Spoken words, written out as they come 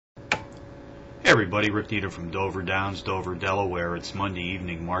Everybody, Rick Needham from Dover Downs, Dover, Delaware. It's Monday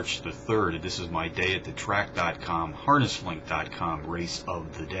evening, March the 3rd, and this is my day at the track.com, harnesslink.com race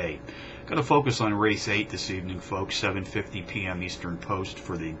of the day. Going to focus on race 8 this evening, folks, 7:50 p.m. Eastern Post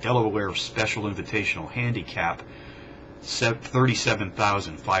for the Delaware Special Invitational Handicap,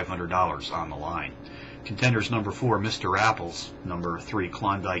 $37,500 on the line. Contenders number 4, Mr. Apples, number 3,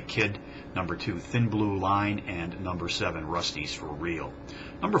 Klondike Kid, number 2, Thin Blue Line, and number 7, Rusty's for Real.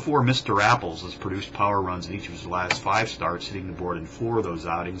 Number 4, Mr. Apples, has produced power runs in each of his last 5 starts, hitting the board in 4 of those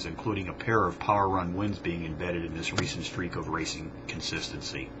outings, including a pair of power run wins being embedded in this recent streak of racing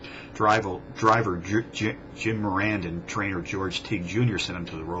consistency. Driver Jim Morand and trainer George Teague Jr. sent him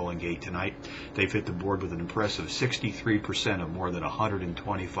to the rolling gate tonight. They've hit the board with an impressive 63% of more than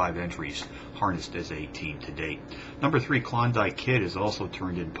 125 entries harnessed as a team to date. Number 3, Klondike Kid, has also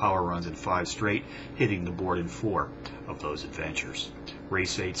turned in power runs in 5 straight, hitting the board in 4 of those adventures.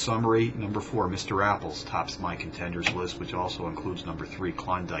 Race 8 summary: number 4, Mr. Apples, tops my contenders list, which also includes number 3,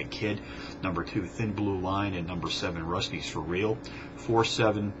 Klondike Kid, number 2, Thin Blue Line, and number 7, Rusty's for Real.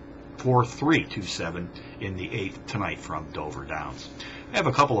 4-3-2-7 in the 8th tonight from Dover Downs. I have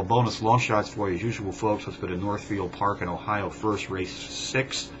a couple of bonus long shots for you as usual, folks. Let's go to Northfield Park in Ohio first, race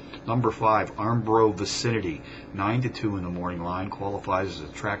 6. Number 5, Armbro Vicinity, 9-2 in the morning line, qualifies as a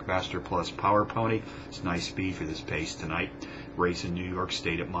Trackmaster Plus Power Pony. It's nice speed for this pace tonight. Race in New York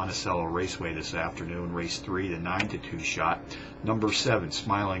State at Monticello Raceway this afternoon. Race 3, the 9-2 shot. Number 7,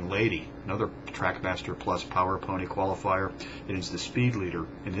 Smiling Lady, another Trackmaster Plus Power Pony qualifier. It is the speed leader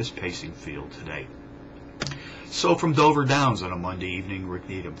in this pacing field today. So from Dover Downs on a Monday evening, Rick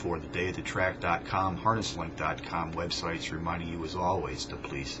Needham for the day at the track.com, harnesslink.com websites, reminding you as always to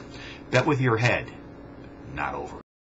please bet with your head, not over.